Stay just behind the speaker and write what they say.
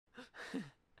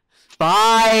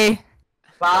Bye.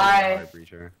 Bye. Hard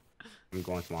breacher. I'm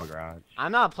going small garage.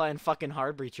 I'm not playing fucking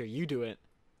hard breacher. You do it.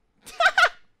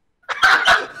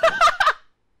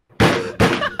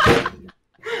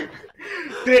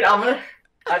 Dude,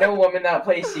 I know a woman that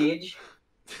plays Siege.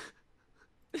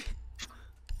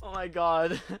 Oh my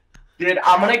god. Dude,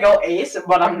 I'm gonna go ace,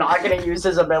 but I'm not gonna use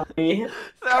his ability.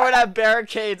 Throw it at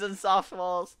barricades and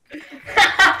softballs.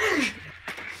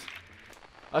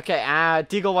 Okay,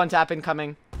 Deagle one tap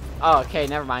incoming. Oh, okay,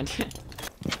 never mind.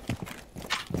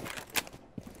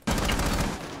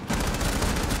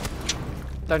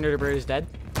 Thunder Bird is dead.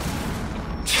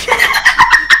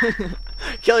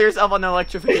 Kill yourself on the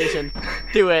electrification.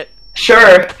 Do it.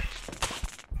 Sure.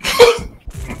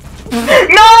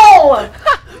 No!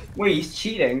 Wait, he's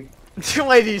cheating.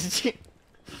 Wait, he's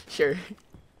sure.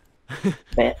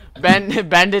 Man.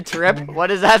 Bend it to rip? What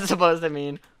is that supposed to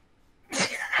mean?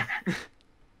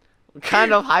 What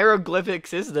kind of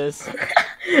hieroglyphics is this?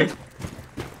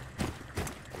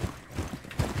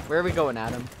 Where are we going,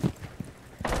 Adam?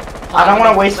 I don't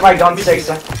want to waste my gun six.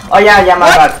 Oh yeah, my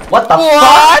bad. What the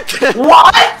fuck?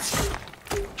 What?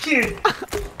 Dude.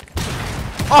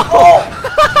 Oh.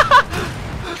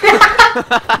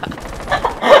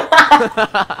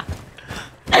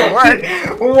 It worked.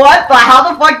 What the? How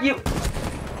the fuck you?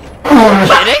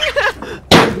 Kidding?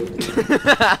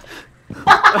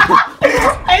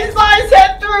 I saw his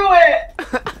head through it.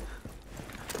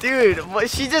 Dude,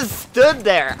 she just stood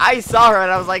there. I saw her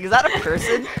and I was like, is that a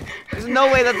person? There's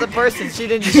no way that's a person. She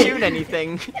didn't shoot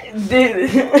anything. Dude.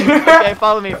 Okay,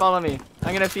 follow me, follow me.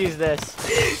 I'm gonna fuse this.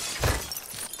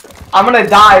 I'm gonna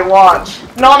die, watch.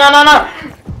 No.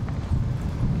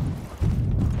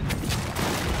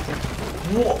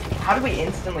 Whoa, how do we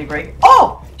instantly break?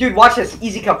 Oh! Dude, watch this.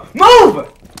 Easy come.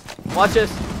 Move! Watch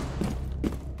this.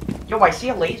 Yo, I see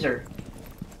a laser.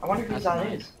 I wonder whose that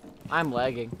is. I'm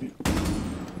lagging.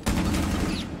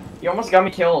 You almost got me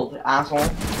killed, asshole.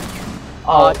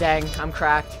 Oh, dang, I'm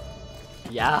cracked.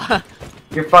 Yeah.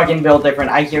 You're fucking built different.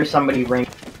 I hear somebody ring.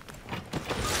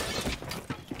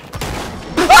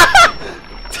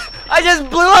 I just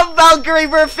blew up Valkyrie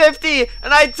for 50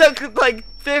 and I took like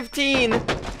 15.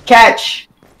 Catch!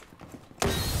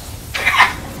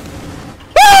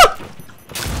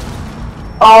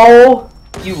 Oh,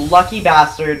 you lucky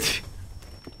bastard.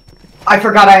 I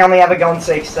forgot I only have a gun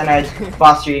 6 and a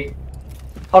boss G.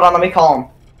 Hold on, let me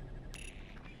call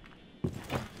him.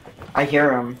 I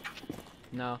hear him.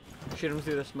 No. Shoot him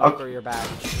through the smoke or you're bad.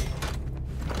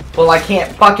 Well, I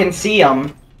can't fucking see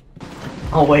him.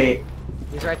 Oh, wait.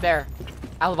 He's right there.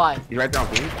 Alibi. He's right there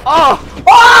on me. Oh!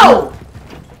 Oh!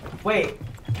 Wait.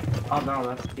 Oh, no,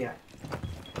 that's... yeah.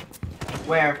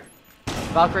 Where?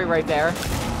 Valkyrie right there.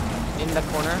 In the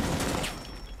corner.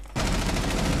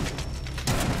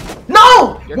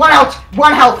 No! You're One out!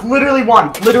 One health! Literally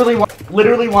one! Literally one!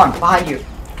 Literally one! Behind you!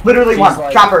 Literally one!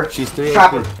 Like, Trap her! She's 3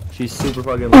 Trap her! She's super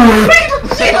fucking low.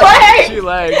 She lagged! She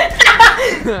lagged.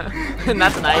 And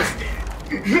that's nice.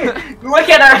 Look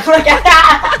at her! Look at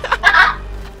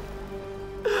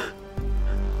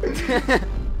her!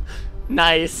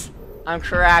 Nice. I'm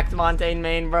cracked, Montaigne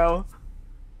main, bro.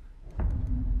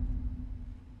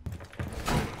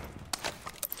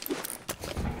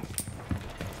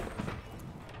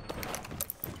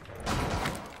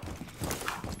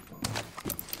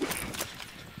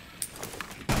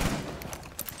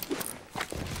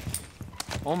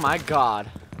 Oh my god.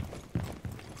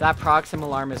 That Proxim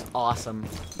alarm is awesome.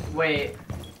 Wait.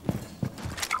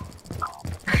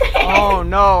 Oh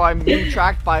no, I'm being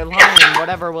tracked by a lion.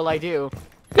 Whatever will I do?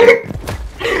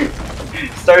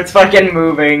 Starts fucking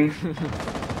moving.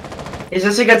 Is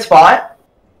this a good spot?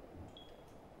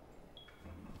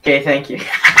 Okay, thank you.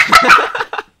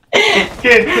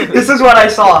 Dude, this is what I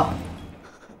saw.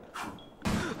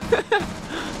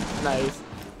 Nice.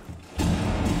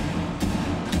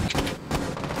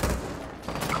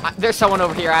 There's someone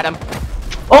over here, Adam.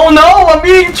 Oh no, I'm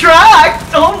being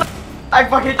tracked! Oh no. I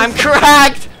fucking I'm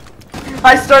cracked!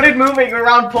 I started moving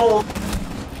around poles.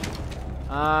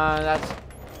 That's...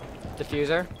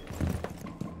 Diffuser.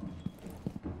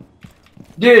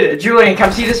 Dude, Julian,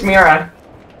 come see this mirror.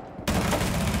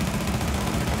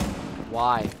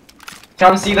 Why?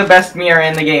 Come see the best mirror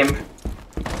in the game.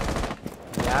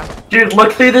 Yeah? Dude,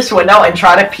 look through this window and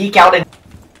try to peek out and...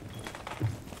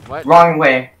 What? Wrong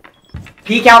way.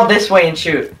 Peek out this way and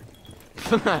shoot.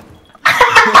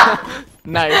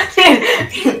 Nice.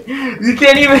 You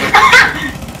can't even...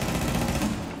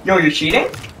 Yo, you're cheating?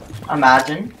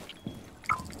 Imagine.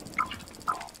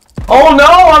 Oh no,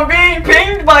 I'm being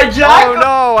pinged by Jack! Oh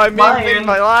no, I'm being Lion. pinged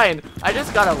by line. I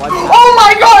just got a one. Oh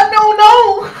my god, no,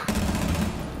 no!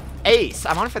 Ace.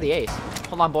 I'm on for the ace.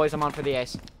 Hold on, boys. I'm on for the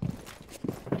ace.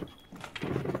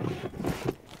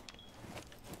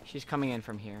 She's coming in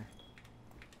from here.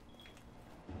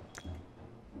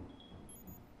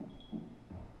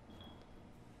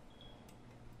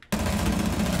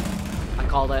 I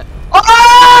called it.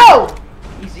 Oh!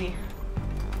 Easy.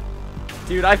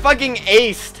 Dude, I fucking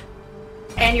aced.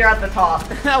 And you're at the top.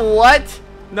 What?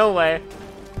 No way.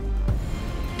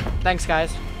 Thanks,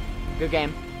 guys. Good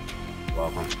game.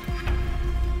 Welcome.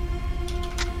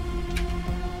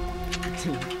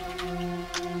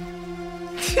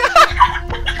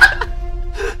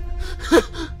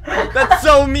 That's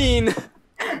so mean.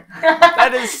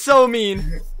 That is so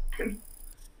mean.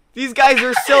 These guys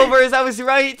are silvers, I was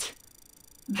right.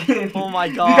 Oh my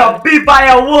god. You got beat by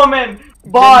a woman!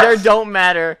 But Gender don't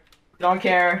matter. don't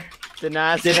care. Didn't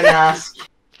ask. Didn't ask.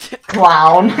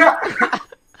 Clown.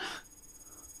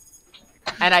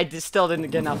 And I still didn't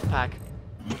get an alpha pack.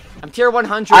 I'm tier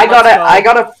 100. I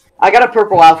let's got a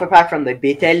purple alpha pack from the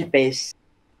Betel base.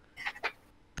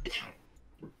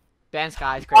 Ban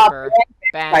skyscraper.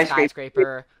 Ban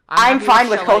skyscraper. I'm happy fine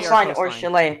with chalet coastline or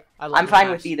chalet. I love I'm the fine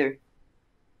maps. with either.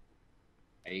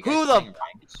 Are you Who guys the- playing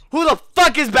ranked? Who the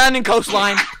fuck is banning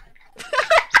coastline?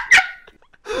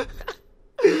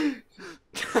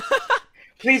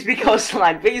 Please be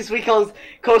coastline. Please be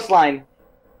coastline.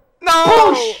 No!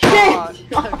 Oh shit!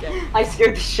 Oh, okay, I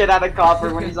scared the shit out of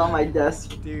Copper when he's on my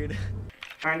desk. dude.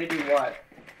 Trying to do what?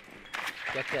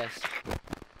 Get this.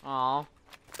 Aw.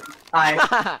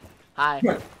 Hi. Hi.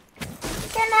 Can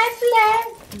I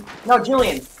play? No,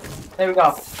 Julian. There we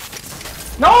go.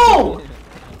 No!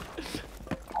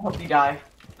 I hope you die.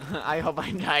 I hope I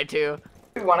die too.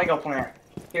 We wanna go plant.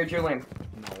 Here, Julian.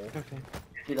 No. Okay,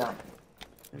 Do that.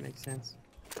 that makes sense.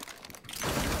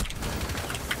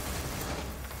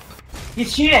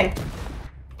 He's cheating.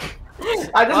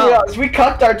 I just Wow. realized we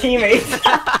cucked our teammates.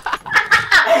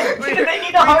 we They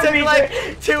need a hard took breacher.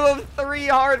 like 2 of 3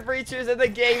 hard breachers in the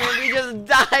game and we just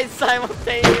died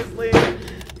simultaneously. We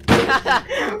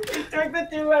took the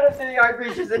 2 out of 3 hard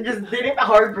breaches and just didn't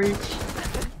hard breach.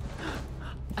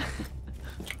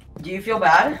 Do you feel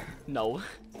bad? No.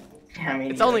 I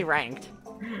mean, It's only ranked.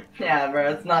 Yeah, bro,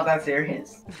 it's not that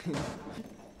serious.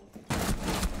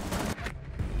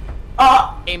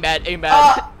 Oh! Aim bad, aim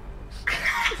bad.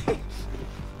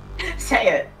 Say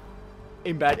it.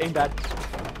 Aim bad, aim bad.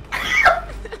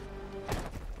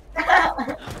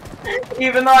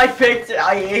 Even though I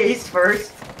aced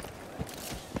first.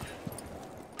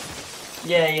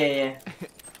 Yeah.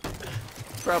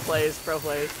 Pro plays, pro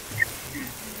plays.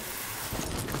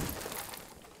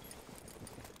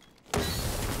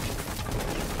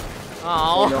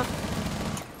 Oh.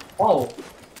 Oh.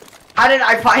 How did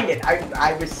I find it?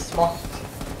 I was small.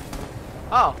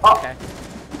 Oh, Oh. okay.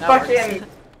 That Fuck works.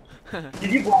 him.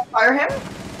 Did you fire him?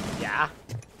 Yeah.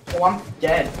 Oh, I'm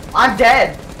dead. I'm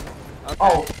dead. Okay.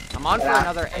 Oh. I'm on for Yeah.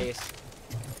 another ace.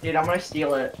 Dude, I'm gonna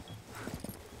steal it.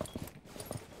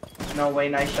 No way,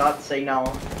 nice shot. Say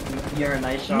no. You're a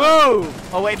nice shot.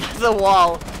 Move! Oh wait, that's a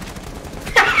wall.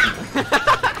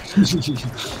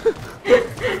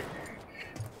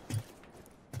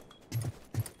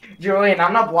 Julian,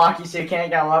 I'm not blocky, so you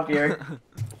can't get up here.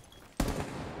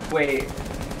 Wait.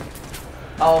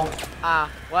 Oh, Ah,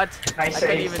 what? Nice I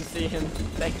couldn't ace. even see him.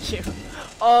 Thank you.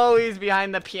 Oh, he's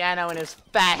behind the piano and his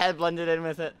fat head blended in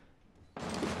with it.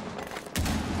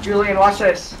 Julian, watch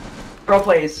this. Pro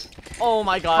plays. Oh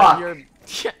my god, Fuck.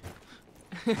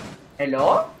 you're...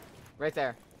 Hello? Right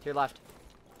there, to your left.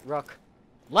 Rook.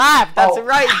 Left! That's Oh.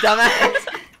 right, dumbass!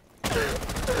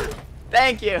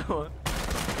 Thank you!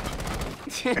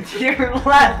 To your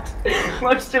left.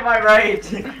 Looks to my right.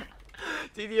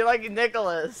 Dude, you're like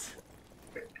Nicholas.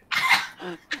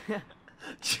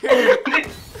 Shoot him.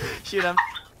 Shoot him.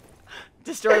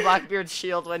 Destroy Blackbeard's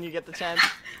shield when you get the chance.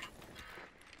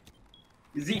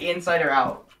 Is he inside or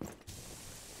out?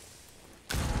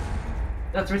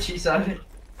 That's what she said.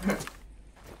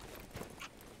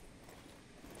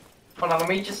 Hold on, let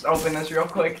me just open this real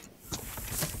quick.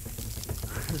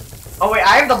 Oh wait,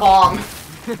 I have the bomb.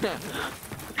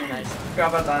 Nice. Forgot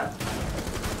about that.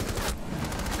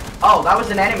 Oh, that was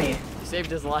an enemy. You saved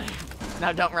his life.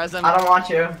 Now don't res him. I don't want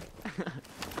you.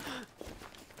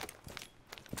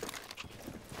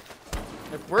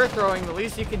 If we're throwing, the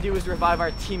least you can do is revive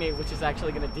our teammate, which is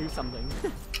actually gonna do something.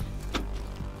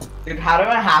 Dude, how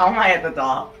am I at the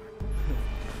top?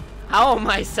 How am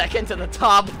I second to the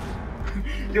top?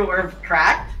 Dude, we're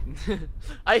cracked?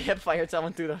 I hip fired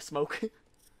someone through the smoke.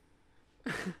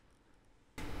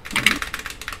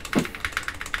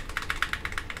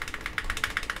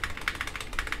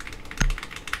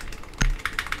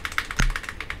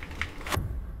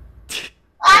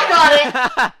 I got it!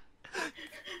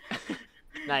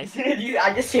 Nice. Dude,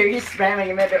 I just hear you spamming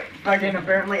him and fucking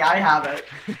apparently I have it.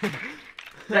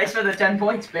 Thanks for the 10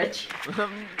 points, bitch.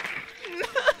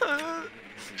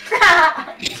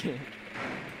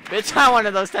 Bitch, I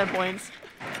wanted those 10 points.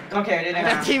 Okay, I didn't I'm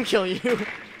gonna have. team kill you.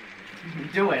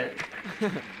 Do it.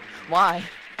 Why?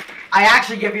 I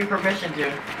actually give you permission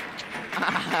to.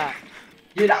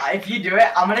 Dude, if you do it,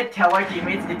 I'm gonna tell our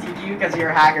teammates to tiki you because you're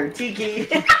a hacker. Tiki!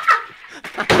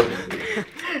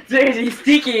 Dude, he's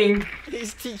tikiing.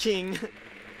 He's teaching.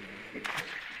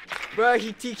 Bro,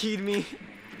 he tikied me.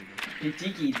 He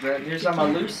tikied, bro. There's a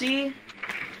Malusi,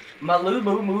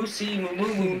 Malubu, Moosie,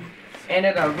 Moo, and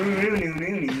a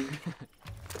Roo.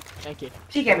 Thank you.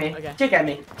 Tiki at me. Okay. Tiki at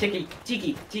me. Tiki.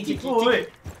 Tiki. Tiki. Oi.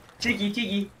 Tiki.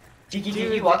 Tiki. Tiki.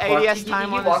 Dude, Walk. ADS Tiki, time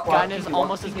tiki, on walk, this walk, gun is tiki,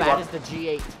 almost walk, as tiki, bad walk. as the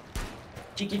G8.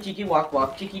 Tiki walk.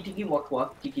 Tiki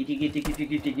walk.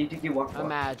 Tiki walk.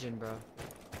 Imagine, bro.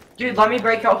 Dude, let me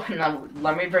break open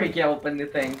the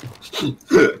thing.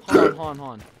 Hold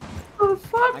on. Oh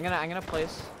fuck. I'm gonna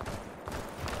place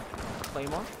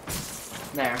Claymore.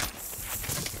 There.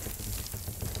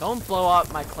 Don't blow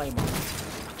up my Claymore.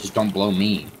 Just don't blow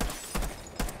me.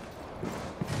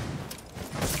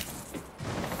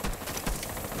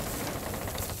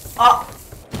 Oh!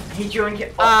 He drew and kill.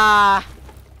 Ah!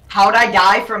 How'd I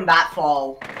die from that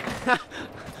fall?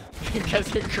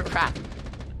 Because you're crap.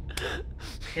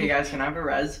 Hey guys, can I have a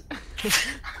res?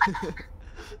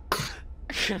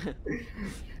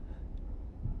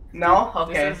 No?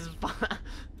 Okay. This is fun.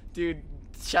 Dude,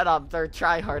 shut up. They're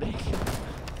tryharding.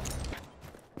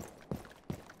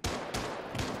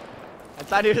 I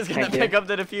thought he was gonna Thank you. pick up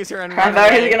the diffuser and I run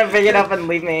thought he away. was gonna pick it up and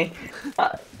leave me.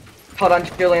 Hold on,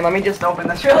 Julian, let me just open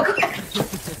this real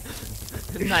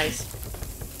quick. Nice.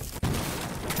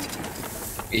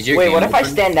 Is your Wait, game what if I over?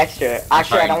 stand next to it?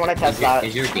 Actually, Sorry, I don't want to test that.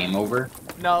 Is your game over?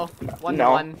 No, 1-1,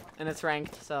 No. and it's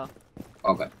ranked, so.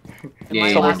 Okay. It Yeah, might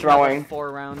yeah. So we're last another throwing.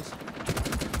 4 rounds.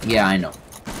 Yeah, I know.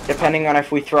 Depending on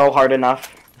if we throw hard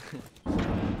enough.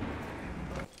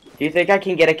 Do you think I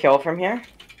can get a kill from here?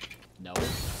 No.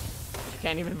 You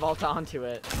can't even vault onto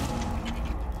it.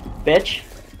 Bitch.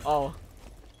 Oh.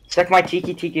 Suck my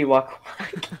tiki walk.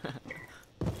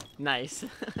 Nice.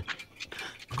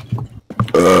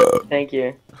 Thank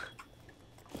you.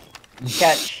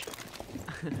 Catch.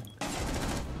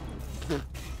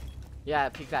 Yeah,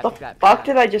 peek that, The peek that. fuck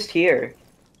did I just hear?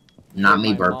 Not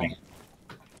me my burping.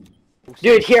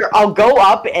 Dude, here, I'll go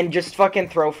up and just fucking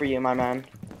throw for you, my man.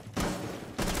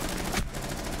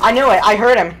 I knew it, I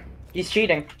heard him. He's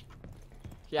cheating.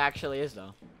 He actually is,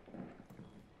 though.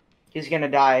 He's gonna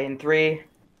die in 3,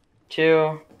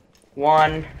 2,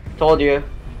 1. Told you.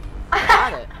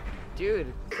 Got it.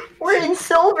 Dude. We're in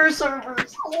silver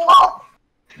servers. Whoa.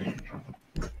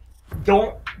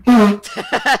 Don't.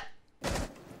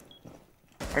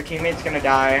 Our teammate's gonna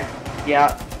die.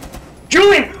 Yeah.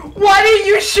 Julian, why did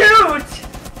you shoot?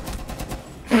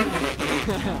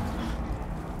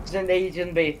 He's in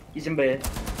A, he's in B.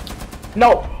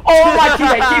 No! Oh my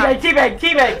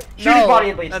teammate! Shoot his body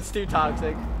at least. That's too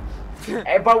toxic.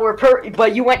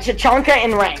 But you went to Chonka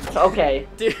and ranked. Okay.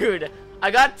 Dude,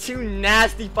 I got 2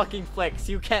 nasty fucking flicks.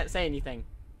 You can't say anything.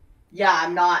 Yeah,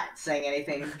 I'm not saying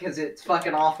anything because it's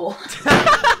fucking awful.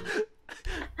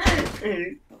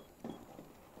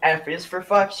 F is for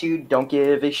fucks you, don't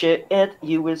give a shit. And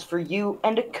U is for you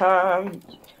and a cunt.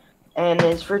 N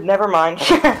is for never mind.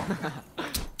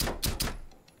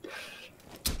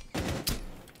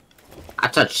 I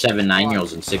touched 7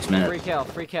 9-year-olds in 6 minutes.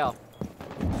 Free kill.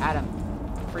 Adam,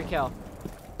 free kill.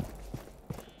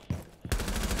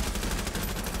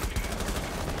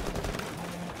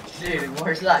 Dude,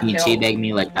 where's that Can you kill? teabag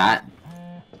me like that?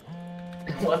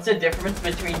 What's the difference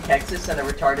between Texas and a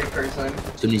retarded person?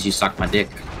 As soon as you suck my dick.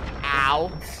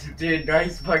 Ow. Dude,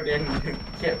 nice fucking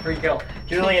get free kill.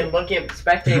 Julian, look at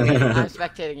spectating me. I'm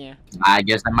spectating you. I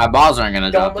guess that my balls aren't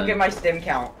gonna Don't drop look then. at my stim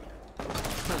count.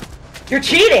 You're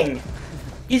cheating!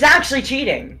 He's actually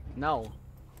cheating! No.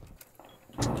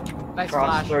 Nice Cross,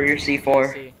 flash. throw your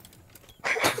C4. See.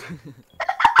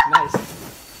 Nice.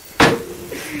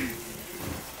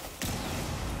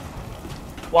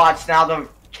 Watch, now the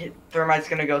thermite's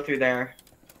gonna go through there.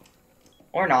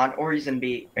 Or not, or he's in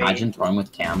B. Right? Imagine throwing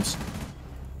with cams.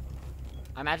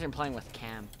 Imagine playing with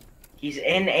Cam. He's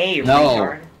in A, No.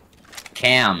 retard.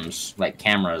 Cams, like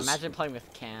cameras. Imagine playing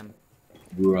with Cam.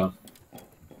 Bruh.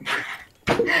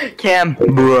 Cam.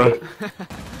 Bruh.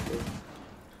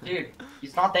 Dude,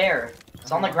 he's not there.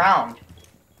 It's on the ground.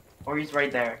 Or he's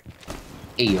right there.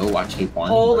 Hey yo, watch Hate One.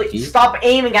 Holy, Lucky. stop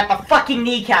aiming at the fucking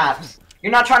kneecaps!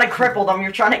 You're not trying to cripple them,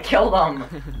 you're trying to kill them.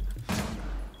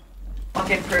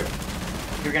 Fucking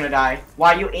You're gonna die.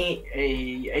 Why you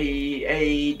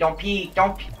ain't don't peek,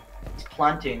 don't peek. It's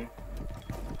planting.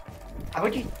 How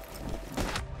about you?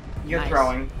 You're Nice.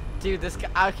 throwing. Dude, this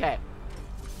guy. Okay.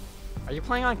 Are you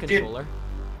playing on controller?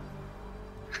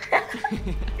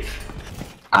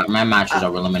 My match is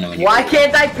over. Let me know when you Why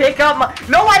can't I pick up my?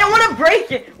 No, I don't want to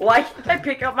break it. Why can't I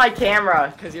pick up my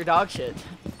camera? Because you're dog shit.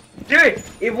 Dude,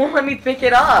 it won't let me pick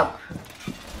it up.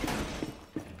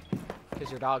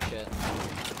 Because you're dog shit.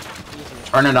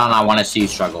 turn it on. I want to see you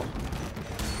struggle.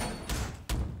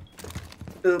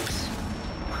 Oops.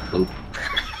 Oop.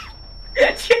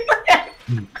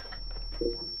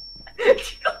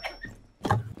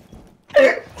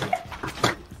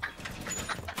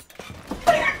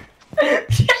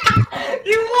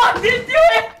 You walked into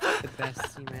it! The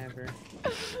best team ever.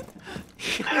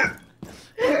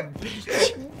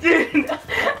 Dude,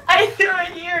 I threw it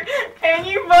here and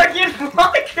you fucking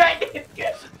walked right into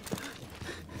it.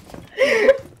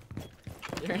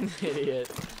 You're an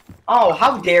idiot. Oh,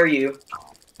 how dare you?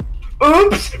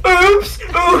 Oops! Oops!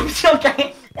 Oops!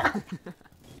 Okay.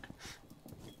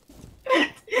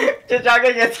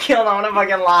 T'Chaka gets killed, I wanna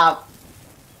fucking laugh.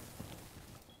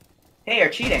 Hey, you're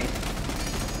cheating.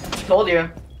 Told you.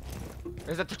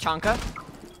 Is it Tachanka?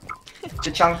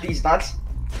 To chunk these nuts.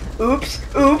 Oops!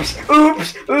 Oops!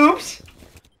 Oops! Oops!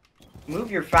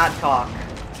 Move your fat cock.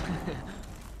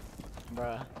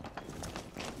 Bruh.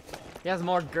 He has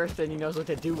more girth than he knows what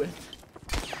to do with.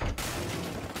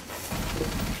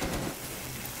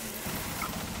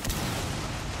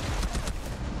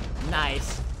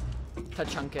 Nice.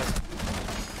 Tachanka.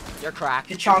 You're cracked.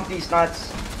 To chunk these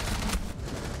nuts.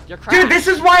 You're cracked. Dude, this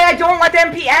is why I don't let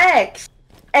MPX!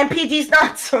 MP these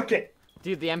nuts! Okay.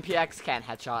 Dude, the MPX can't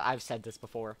headshot. I've said this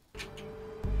before.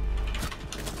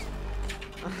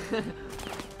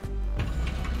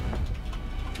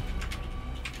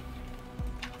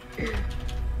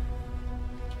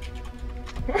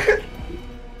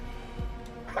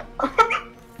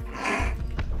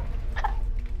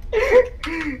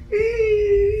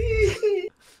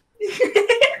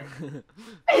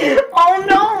 Oh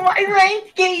no, my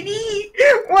rank KD!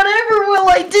 Whatever will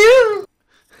I do?